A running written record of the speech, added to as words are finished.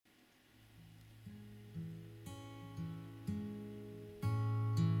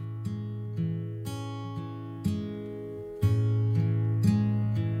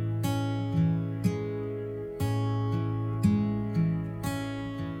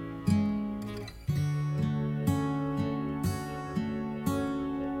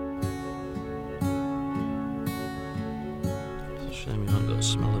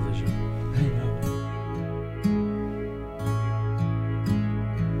smell-o-vision. I know.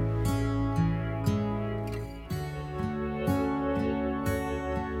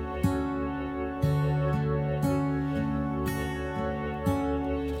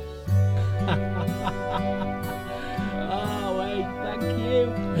 Oh, wait, thank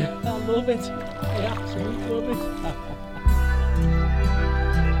you. I love it. I absolutely love it.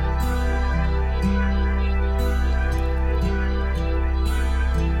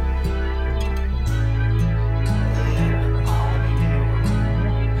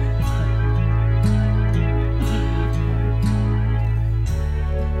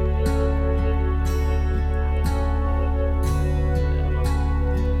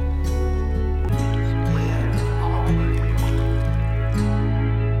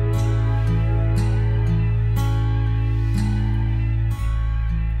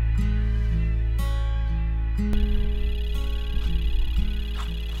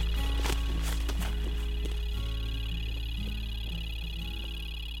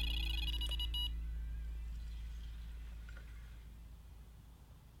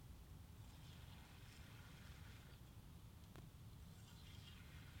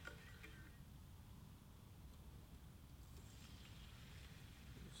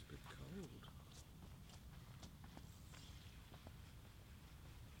 It's a bit cold.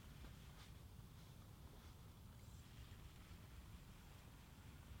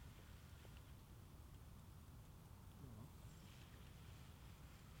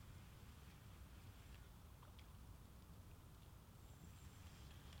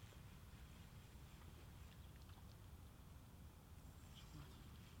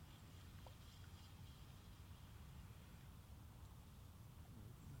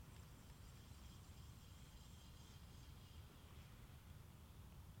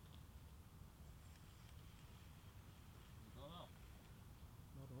 Not off.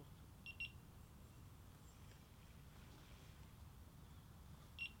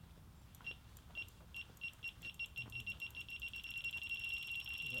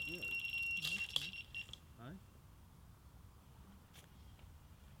 Is that you? Aye.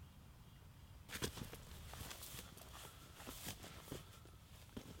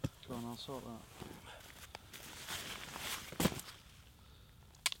 Go on, I'll sort that.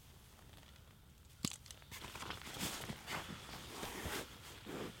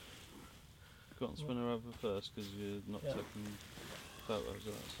 Go on, spin her over first because you're not taking photos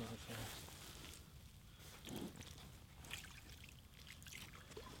of that side first.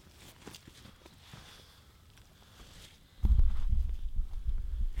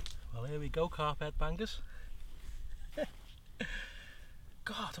 Well, here we go, Carpheadbangers.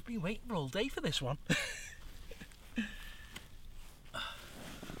 God, I've been waiting all day for this one.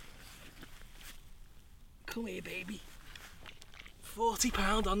 Come here, baby.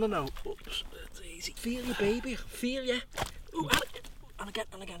 £40 on the note. Oops, that's easy. Feel you, baby. Feel you. Ooh, and again.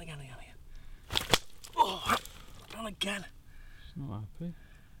 Oh, and again. She's not happy.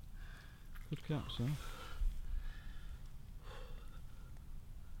 Good catch, though.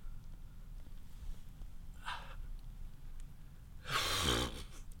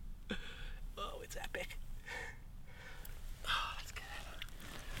 Oh, it's epic. Oh, let's get it.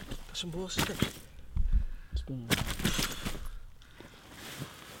 Got some more spin. Spin her.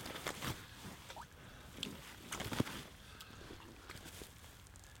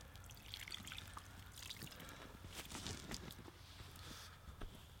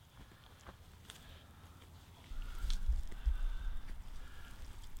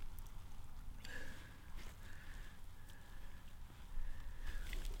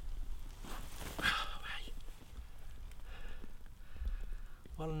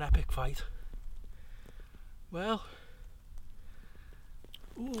 What an epic fight. Well,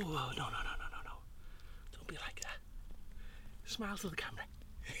 ooh, no. Don't be like that. Smile to the camera.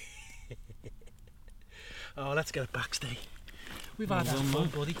 Oh, let's get it backstage. We've had our fun,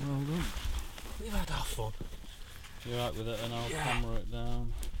 buddy. Well done. We've had our fun. You're right with it, and I'll camera it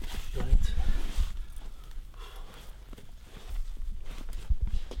down. Brilliant.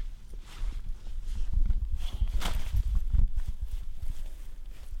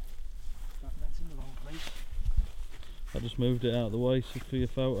 That's in the wrong place. I just moved it out of the way so for your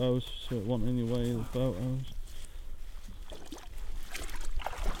photos, so it wasn't in your way of the photos.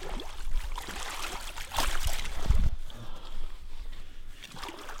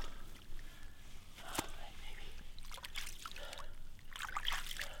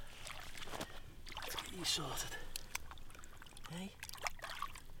 Sorted. Hey?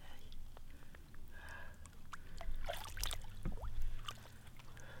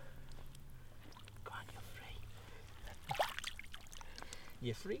 Go on, you're free.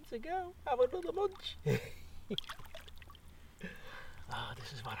 You're free to go. Have another munch. Ah,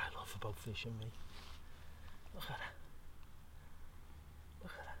 this is what I love about fishing, me. Look at her.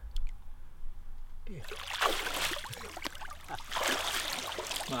 Look at her. Beautiful.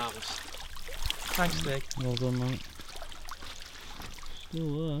 Marvellous. Thanks, Dick. Well done, mate.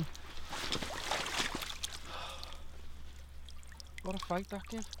 Still there. What a fight that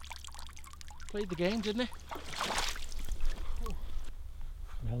kid. Played the game, didn't he?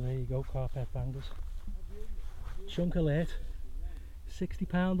 Well, there you go, Carpheadbangers. Chunk alert.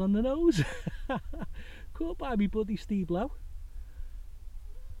 £60 on the nose. Caught by me buddy Steve Lowe.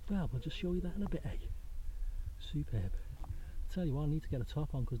 Well, we'll just show you that in a bit, eh? Superb. Tell you what, I need to get a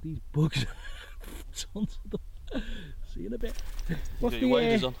top on because these bugs tons of them. See you in a bit. What's the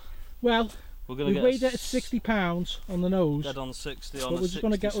waders on? Well, we're gonna we weighed it at £60 on the nose. Dead on 60 on but a we're just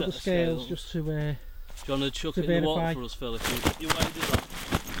going to get other scales scales just to do you want to chuck to it in the water verify. for us, Phil? If you waders on.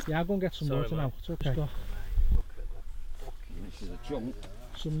 Yeah, I'll go and get some Sorry, water mate. now. It's okay. Got This is a chunk.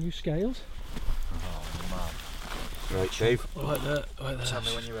 some new scales. Oh man. Right, Dave. Right there, right there. Tell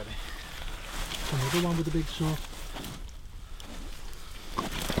me when you're ready. Another one with a big saw.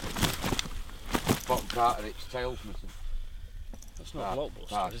 Bottom part of its tail's missing. That's not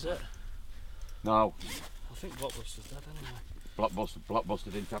Blockbuster, Ah, is it? No, I think Blockbuster's dead anyway.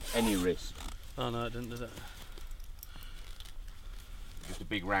 Blockbuster didn't have any wrist. Oh no, it didn't, did it? Just a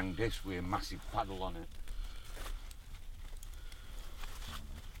big round disc with a massive paddle on it.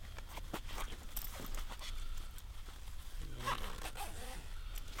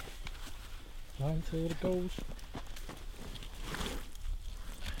 Right, here it goes.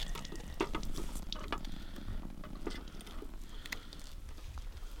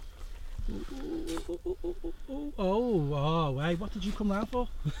 Oh, hey, what did you come round for?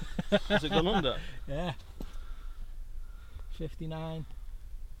 Has it gone under? Yeah. 59.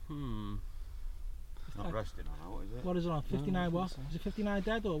 It's not resting on that, is it? What is it on? 59 what? Is it 59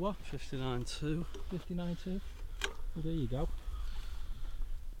 dead or what? 59.2. 59 2. Well, there you go.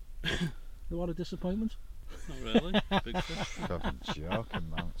 What a disappointment. Not really. Big fish. Having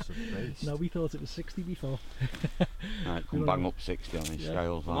joking amounts of beast. No, we thought it was 60 before. Right, come bang up 60 on his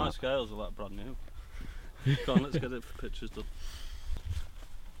scales. My Like. scales are like brand new. Go on, let's get it for pictures done.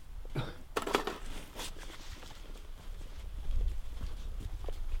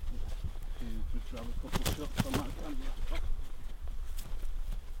 Just grab a couple of shots on that camera.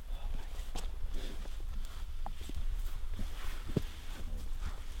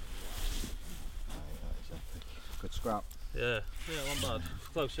 That is epic. Good scrap. Yeah, not bad.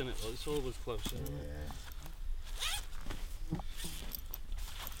 Close in it, but it's always close in. Yeah.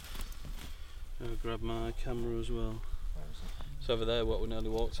 I'll grab my camera as well. It's over there, what we nearly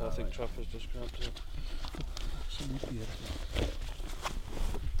walked to. I think Trapper's just grabbed it. Absolutely beautiful.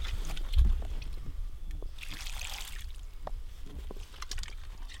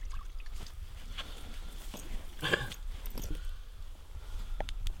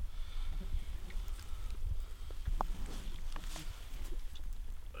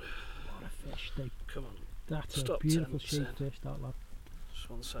 What a fish, Dave. Come on, That's a Stop beautiful 10%. cheap fish, that lad. just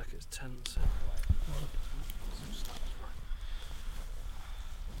 1 sec, it's tense.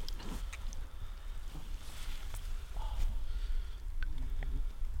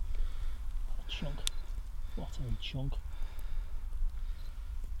 Chunk. What a chunk.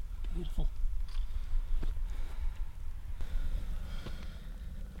 Beautiful.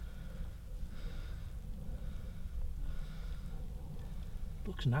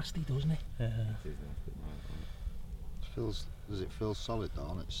 Looks nasty, doesn't it? Does it feel solid though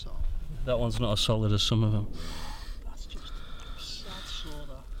on its soft? That one's not as solid as some of them. That's just sad saw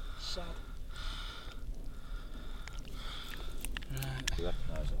that. Sad. Do you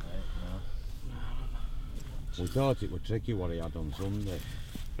recognise it, mate? No. We thought it was tricky what he had on Sunday.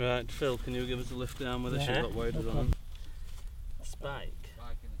 Right, Phil, can you give us a lift down with this? Yeah, You've got waders no on it. Spike?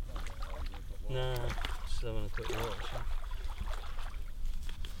 No, just having a quick watch.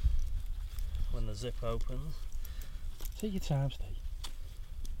 When the zip opens. Take your time, Steve.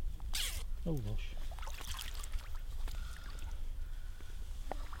 No rush.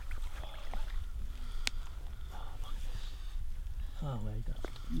 Oh, mate, that's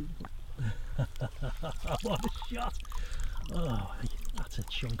beautiful. What a shot! Oh, that's a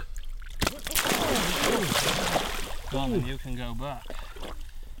chunk. Go on, then you can go back.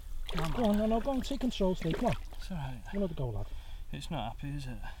 Come Go on, no, go on, take control, Steve. Come on, It's alright. you're not the goal, lad. It's not happy, is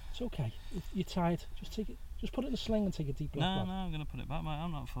it? It's okay. If you're tired, just take it. Just put it in the sling and take a deep breath. No, lad. no, I'm going to put it back, mate.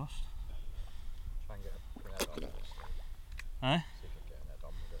 I'm not fussed. Try and get an head on it. Eh? See if you can get an head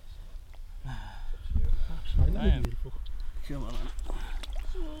on with it. It's up to you. Absolutely I am. beautiful. Come on.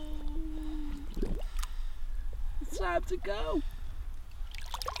 It's time to go.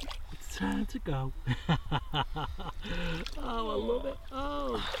 It's time to go. Oh, I love it.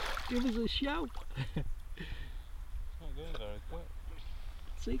 Oh, give us a shout. Not going very quick.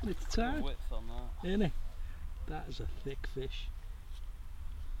 Taking its The time, width on that. isn't it? That is a thick fish.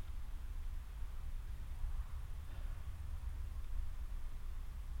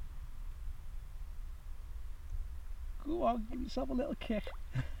 Go on, give yourself a little kick.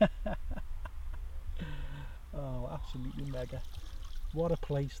 Oh, absolutely mega. What a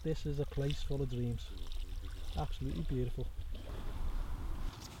place. This is a place full of dreams. Absolutely beautiful.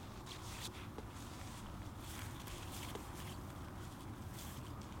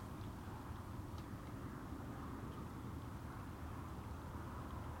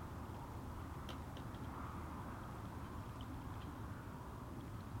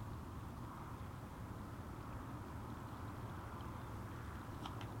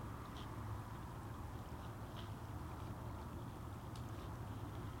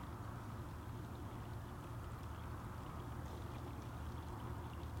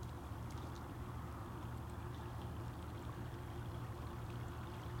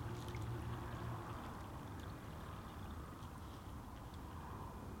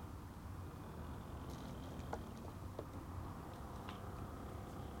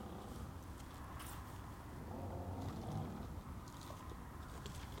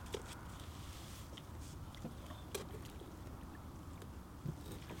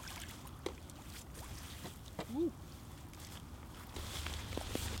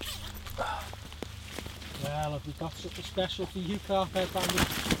 Well, have we got something special for you, Carpheadbangers?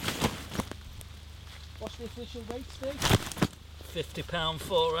 What's the official weight, Steve? £50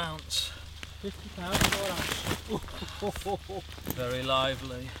 4 ounce. £50 4 ounce. Very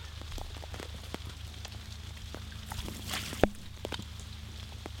lively.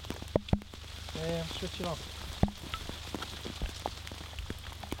 Switch it on.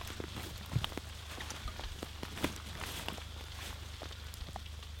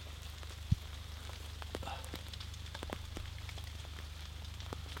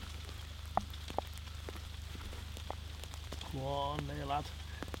 Come on there, lad.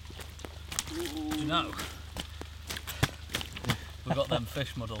 Do you know? We got them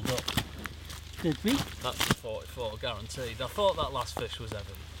fish muddled up. Did we? That's the 44 guaranteed. I thought that last fish was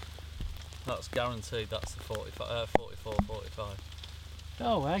heavy. That's guaranteed. That's the 44, 45.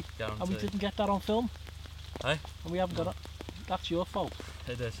 No way. Guaranteed. And we didn't get that on film. Eh? And we haven't got it. That's your fault.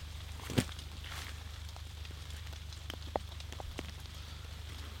 It is.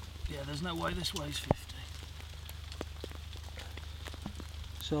 Yeah, there's no way this weighs 50.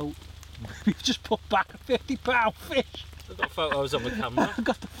 So we've just put back a £50 fish. I've got photos on the camera. I've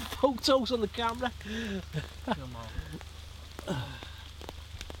got the photos on the camera. Come on.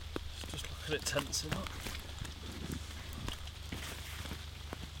 Just look at it tensing up.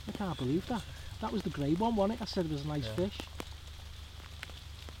 I can't believe that. That was the grey one, wasn't it? I said it was a nice fish.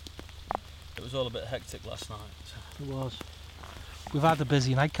 It was all a bit hectic last night. It was. We've had a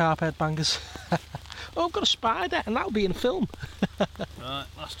busy night, Carpheadbangers. Oh, I've got a spider, and that'll be in film. Right,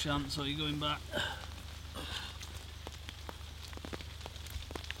 last chance. Are you going back?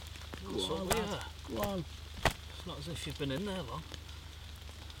 Go on, lad. Go on. It's not as if you've been in there long.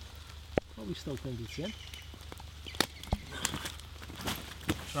 Oh, we still think it's in.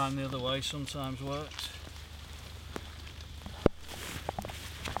 Trying the other way sometimes works.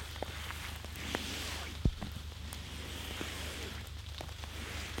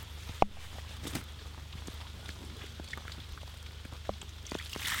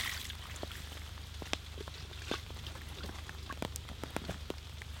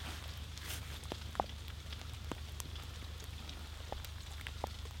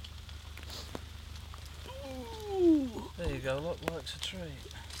 There you go, look, works a treat.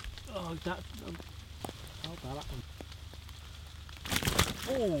 Oh, that. How'd that happen?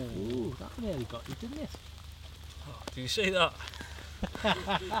 Oh, that nearly got you, didn't it? Oh, do you see that?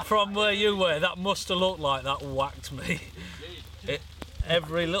 From where you were, that must have looked like that whacked me.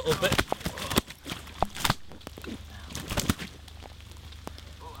 Every little bit.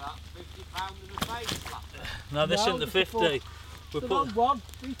 No, this isn't the 50. We The put. wrong one.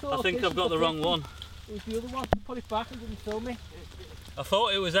 I think I've got the wrong one. It was the other one. Put it back and didn't film me. I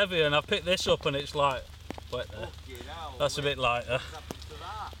thought it was heavy, and I picked this up, and it's like, wait there. That's a bit lighter.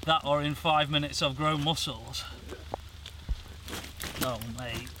 That or in 5 minutes I've grown muscles. No,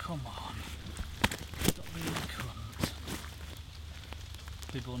 mate, come on. Stop being a cunt.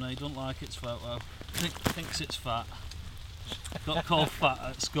 Big Bunny don't like its photo. Thinks it's fat. Got called fat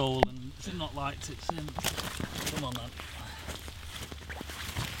at school and not liked it since. Come on then.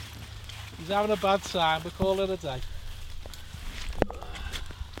 He's having a bad time, but call it a day.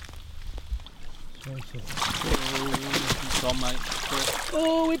 It's gone, mate.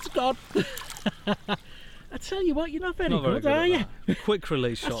 Oh, it's gone. I tell you what, you're not very Not good, very are you? at that. Quick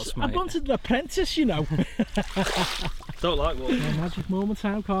release shots, I mate. wanted an apprentice, you know. Don't like what? Magic moment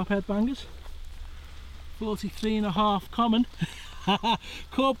time, carp headbangers. 43.5 common.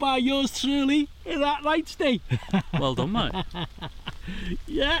 Caught by yours truly in that light stay. Well done, mate.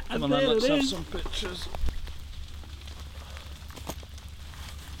 Yeah, Come and on then, there let's it have is. some pictures.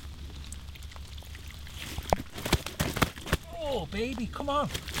 Oh baby, come on.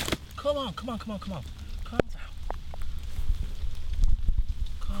 Come on, come on, come on, come on. Calm down.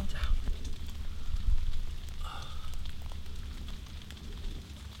 Calm down.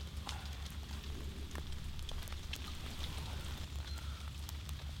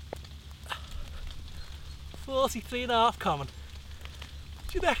 43.5 common.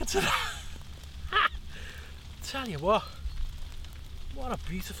 Do you reckon to that? Tell you what a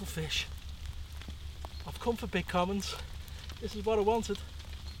beautiful fish. I've come for big commons. This is what I wanted.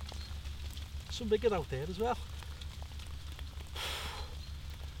 Some bigger out there as well.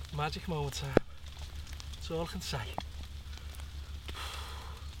 Magic moment time. That's all I can say.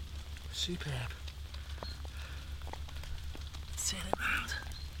 Superb. Let's turn it round.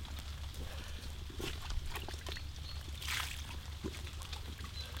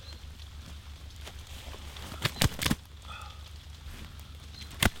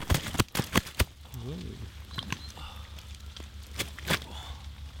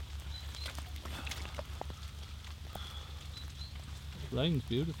 Rain's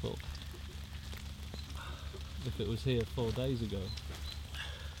beautiful. If it was here 4 days ago.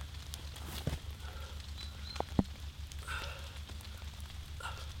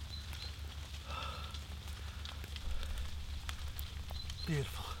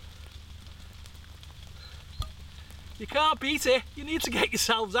 Beautiful. You can't beat it. You need to get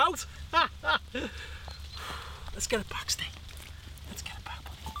yourselves out. Let's get it back, Steve. Let's get it back,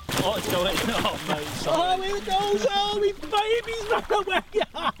 buddy. Oh, it's going. Oh, mate, sorry. Oh, here it goes. Oh, my baby's run away.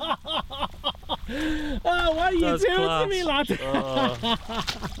 Oh, what are you That's doing class. to me, lad? Oh,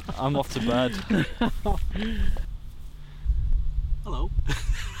 I'm off to bed. Hello.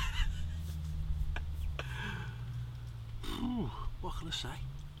 What can I say?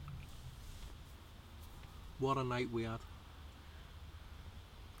 What a night we had.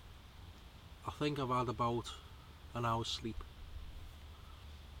 I think I've had about an hour's sleep.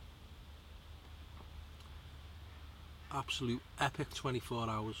 Absolute epic 24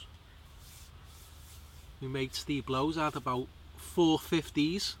 hours. My mate Steve Blows had about 4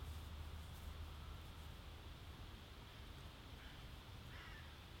 50s.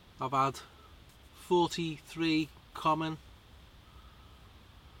 I've had 43 common,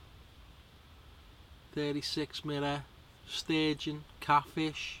 36 mirror, sturgeon,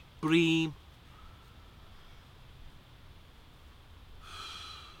 catfish, bream.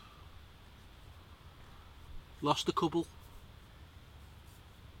 Lost a couple.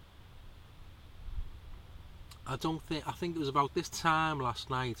 I think it was about this time last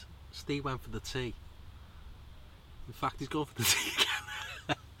night Steve went for the tea. In fact, he's going for the tea again.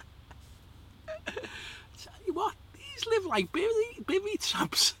 Tell you what, these live like bivvy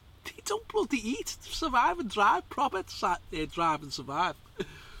tramps. They don't bloody eat, survive and drive, proper drive and survive.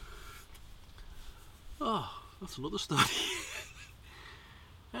 Oh, that's another story.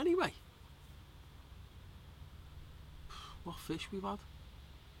 Anyway, what fish we've had.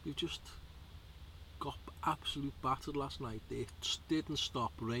 We've just got absolute battered last night. It didn't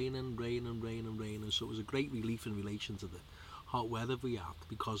stop raining, so it was a great relief in relation to the hot weather we had,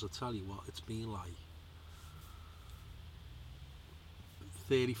 because I tell you what, it's been like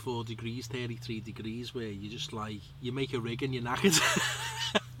 34 degrees, 33 degrees, where you just like, you make a rig and you're knackered.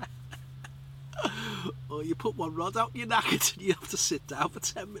 Or you put one rod out and you're knackered and you have to sit down for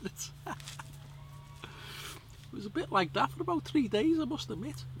 10 minutes. It was a bit like that for about 3 days, I must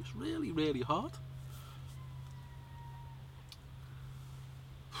admit. It was really, really hard.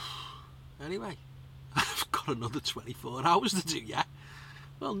 Anyway, I've got another 24 hours to do, yeah?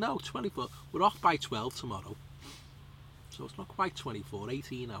 Well, no, 24. We're off by 12 tomorrow. So it's not quite 24,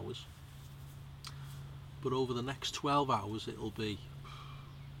 18 hours. But over the next 12 hours, it'll be...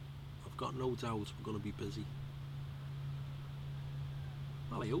 I've got no doubt we're going to be busy.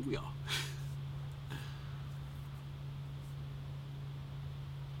 Well, I hope we are.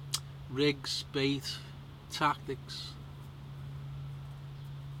 Rigs, bait, tactics,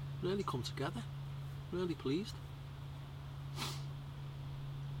 really come together. Really pleased.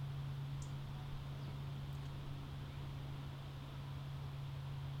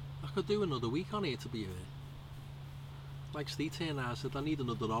 I could do another week on here, to be fair. Like Steve turned out, I said, I need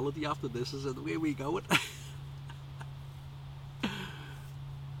another holiday after this. I said, where are we going?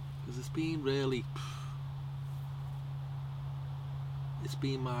 Because it's been really... It's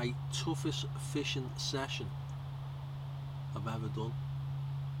been my toughest fishing session I've ever done.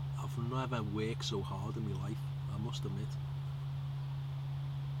 I've never worked so hard in my life, I must admit.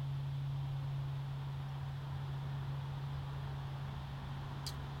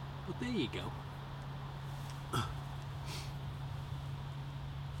 But there you go.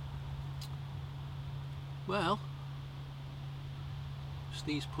 Well,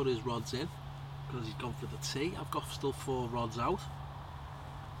 Steve's put his rods in because he's gone for the tea. I've got still 4 rods out.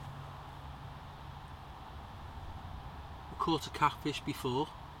 I caught a catfish before.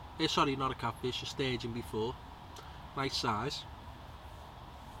 Sorry, not a catfish, a sturgeon before. Nice size.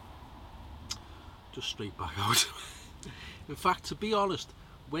 Just straight back out. In fact, to be honest,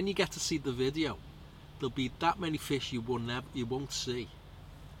 when you get to see the video, there'll be that many fish you won't see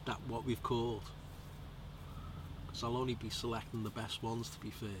that what we've caught. Because I'll only be selecting the best ones, to be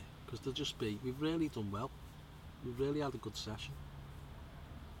fair. Because they'll just be, we've really done well. We've really had a good session.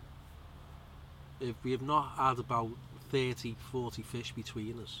 If we have not had about 30, 40 fish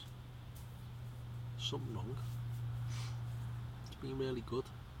between us, something wrong. It's been really good.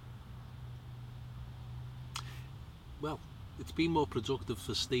 Well, it's been more productive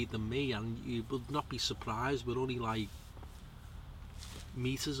for Steve than me, and you would not be surprised, we're only like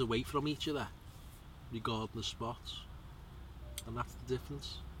meters away from each other regarding the spots, and that's the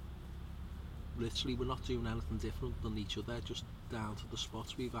difference. Literally, we're not doing anything different than each other, just down to the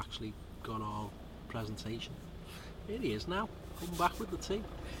spots we've actually got our presentation. Here he is now, coming back with the tea.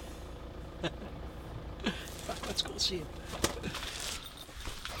 Let's go see him.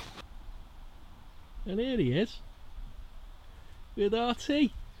 And here he is, with our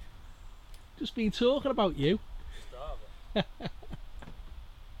tea. Just been talking about you. Starving.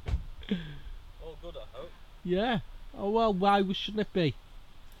 All good, I hope. Yeah. Oh well, why shouldn't it be?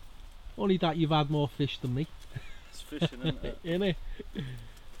 Only that you've had more fish than me. It's fishing, isn't it? Innit?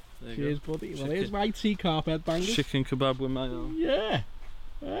 There you Cheers, go. buddy. Well, Chicken. here's my tea, Carpheadbangers. Chicken kebab with mayo. Yeah.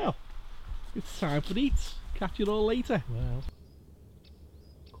 Well, it's time for eats. Catch you all later. Well,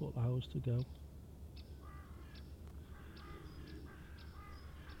 couple hours to go.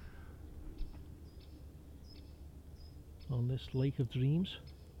 On this lake of dreams.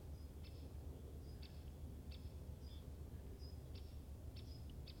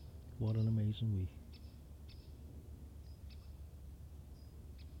 What an amazing week.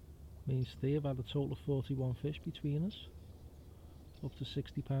 Me and Steve had a total of 41 fish between us, up to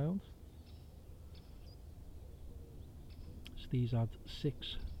 £60. Steve's had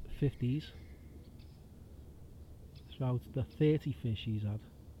 6 50s. Throughout the 30 fish he's had.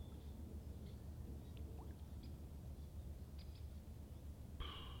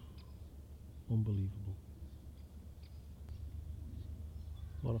 Unbelievable.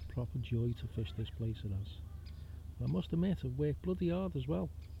 What a proper joy to fish this place it has. I must admit, I've worked bloody hard as well.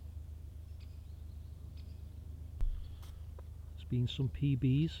 There's been some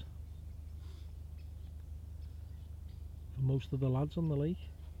PBs for most of the lads on the lake.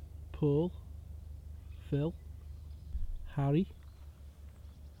 Paul, Phil, Harry,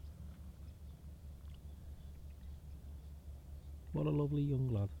 what a lovely young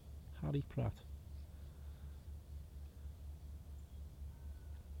lad, Harry Pratt.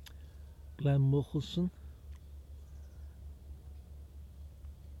 Glenn Muchelson,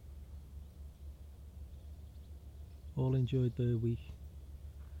 all enjoyed their week.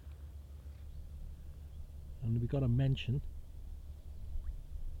 And we got to mention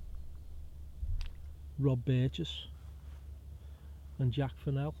Rob Burgess and Jack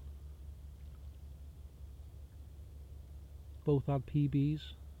Fennell. Both had PBs.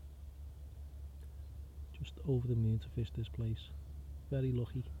 Just over the moon to fish this place. Very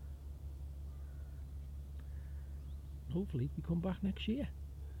lucky. Hopefully we come back next year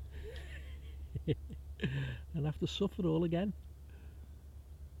and have to suffer all again.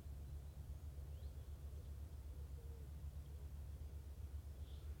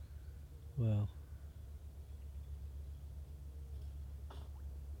 Well,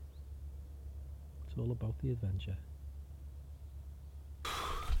 it's all about the adventure.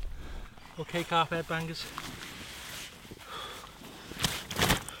 Okay, Carpheadbangers.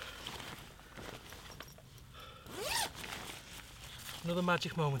 Another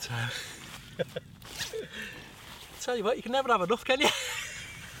magic moment time. Tell you what, you can never have enough, can you?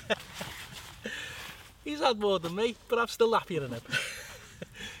 He's had more than me, but I'm still happier than him.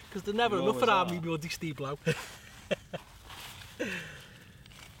 Because there's never enough for me bloody Steve Blow.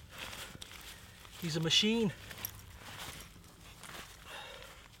 He's a machine.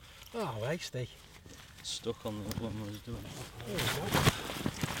 Oh, I stay. Stuck on the one I was doing. There we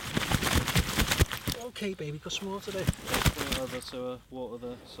go. Okay, baby, got some more today. Over to water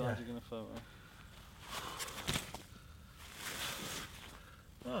the side you're going to photo.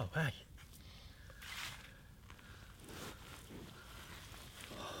 Oh, hey.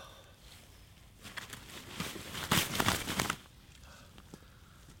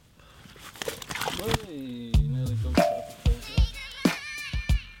 Hey, nearly done set up a photo.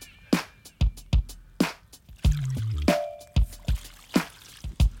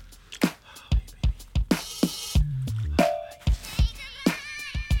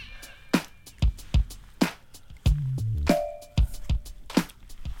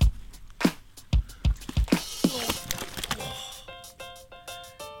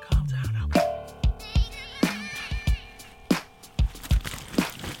 Calm down now.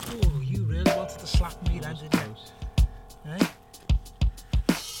 Oh, you really wanted to slap me then, didn't you? Eh?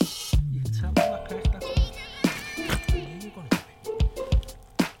 You can tell me that crack, that's what I knew you were going to do it.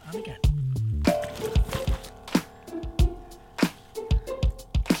 And again.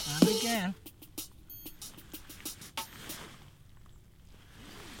 And again.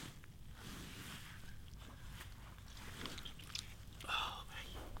 Oh,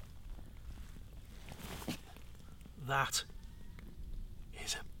 mate. That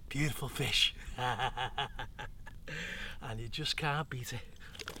is a beautiful fish. And you just can't beat it.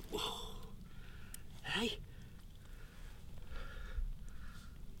 Whoa. Hey.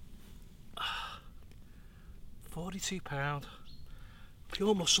 £42,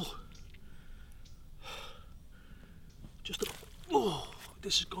 pure muscle. Just a, oh,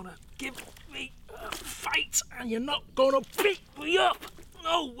 this is gonna give me a fight, and you're not gonna beat me up.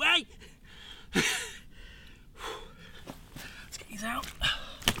 No way. Let's get these out.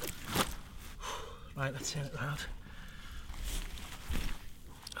 Right, let's turn it round.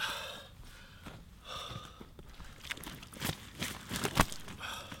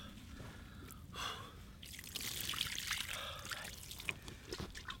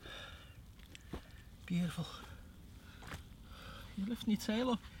 Beautiful. You're lifting your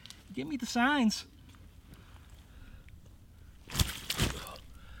tail up. Give me the signs.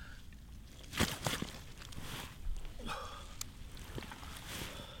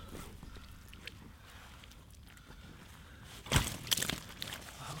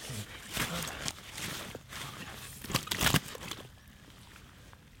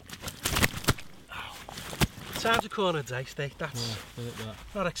 Time to corner a day steak. That's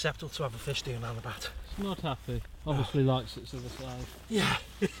not acceptable to have a fish doing on the bat. It's not happy. Obviously likes its other side. Yeah,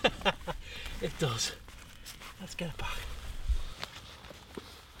 it does. Let's get it back.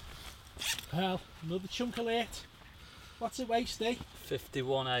 Well, another chunk of late. What's it weigh, Steve?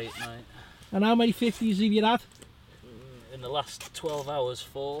 51.8, mate. And how many 50s have you had? In the last 12 hours,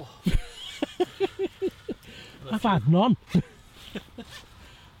 4. I've had none.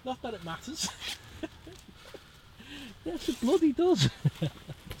 Not that it matters. Yes, it bloody does.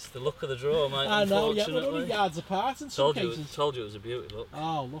 It's the luck of the draw, mate. I know, yeah, we're unfortunately. only yards apart in some cases. Told you it was a beauty, look.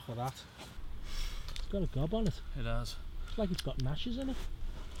 Oh, look at that. It's got a gob on it. It has. It's like it's got gnashes in it.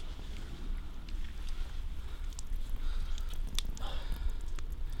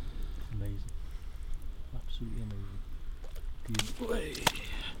 Amazing. Absolutely amazing. Beautiful.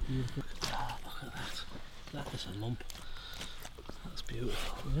 Beautiful. Oh, look at that. That is a lump. That's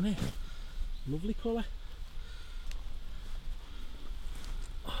beautiful. Isn't it? Lovely colour.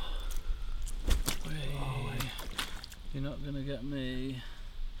 You're not going to get me.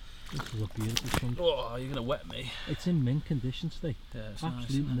 This is a beautiful chunk. Oh, you're going to wet me. It's in mint condition, Steve. Yeah, it's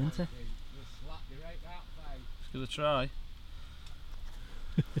Absolute nice. minter. Just going to try.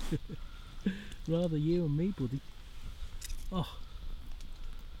 Rather you and me, buddy. Oh,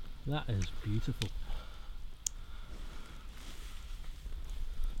 that is beautiful.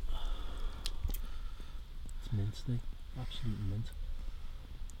 It's mint, Steve. Absolute mint.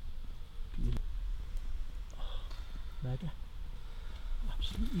 Beautiful. Mega.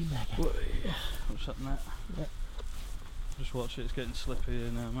 Absolutely mega. What's that net? Yeah. Just watch it, it's getting slippy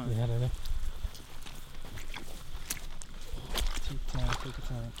here now, mate. Yeah, I don't know. Take time, take your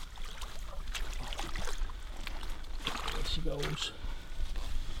time. There she goes.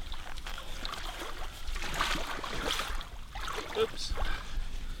 Oops.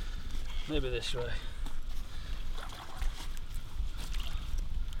 Maybe this way.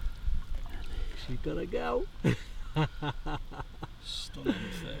 She's gotta go. Stunning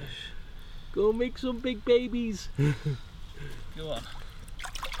fish. Go make some big babies. Go on.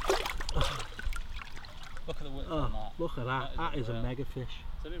 Look at the width Oh, on that. look at that. That is a unreal. mega fish.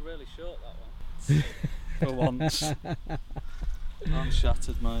 It's only really short, that one. For once. I'm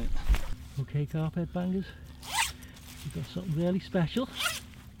shattered, mate. Okay, carpet bangers, we've got something really special.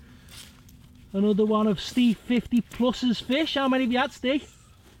 Another one of Steve 50 Plus's fish. How many have you had, Steve?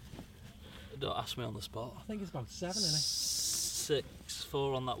 Don't ask me on the spot. I think it's about 7, isn't it? 6,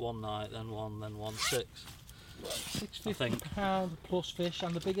 4 on that one night, then 1, then 1, 6. £650 plus fish,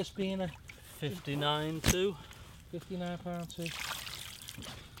 and the biggest being a 59 too. £59 too.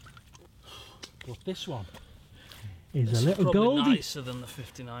 But this one is This a little probably goldie. nicer than the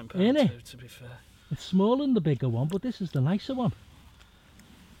 £59 Isn't it? too, to be fair. It's smaller than the bigger one, but this is the nicer one.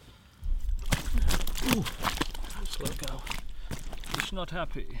 Ooh, just let go. It's not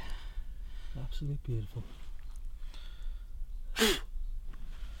happy. Absolutely beautiful.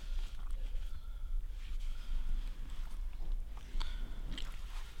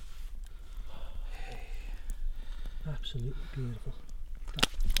 Absolutely beautiful.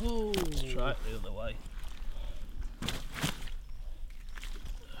 Oh, Let's try it the other way.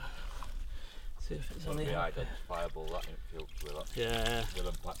 See if it's It'll any be happy. identifiable, that in filter with that. Yeah. With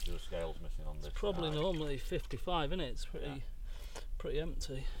them patches of scales missing on this. Probably side. normally 55, isn't it? It's pretty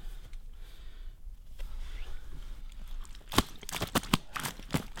empty.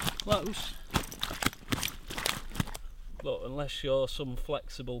 Close. Look, unless you're some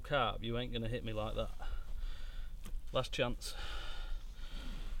flexible carp, you ain't gonna hit me like that. Last chance.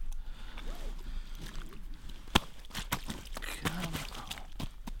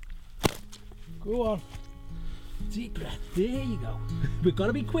 go on. Deep breath. There you go. We've got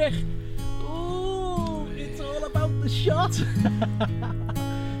to be quick. Oh, it's all about the shot.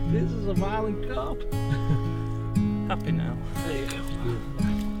 This is a violent carp. Happy now. There you go.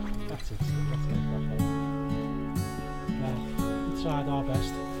 That's it. That's it. Well, we tried our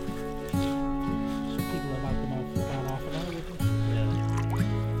best. Some people have had them out for about half an hour with them.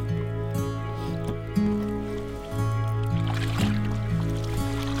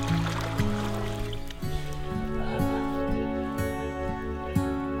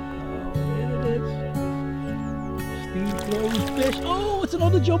 Fish. Oh, it's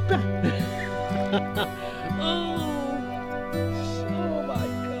another jumper.